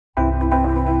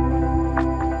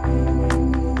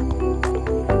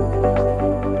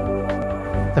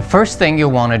first thing you'll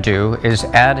want to do is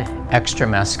add extra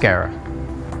mascara.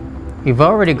 You've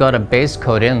already got a base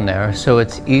coat in there, so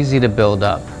it's easy to build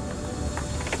up.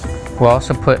 We'll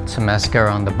also put some mascara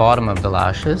on the bottom of the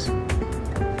lashes.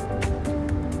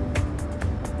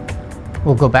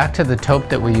 We'll go back to the taupe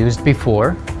that we used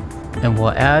before, and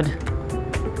we'll add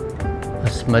a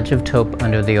smudge of taupe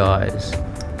under the eyes.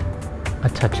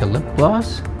 A touch of lip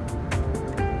gloss.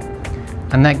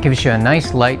 And that gives you a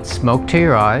nice light smoke to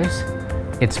your eyes.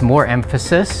 It's more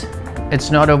emphasis.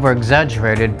 It's not over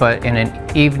exaggerated, but in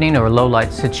an evening or low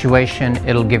light situation,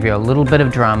 it'll give you a little bit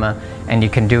of drama, and you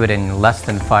can do it in less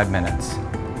than 5 minutes.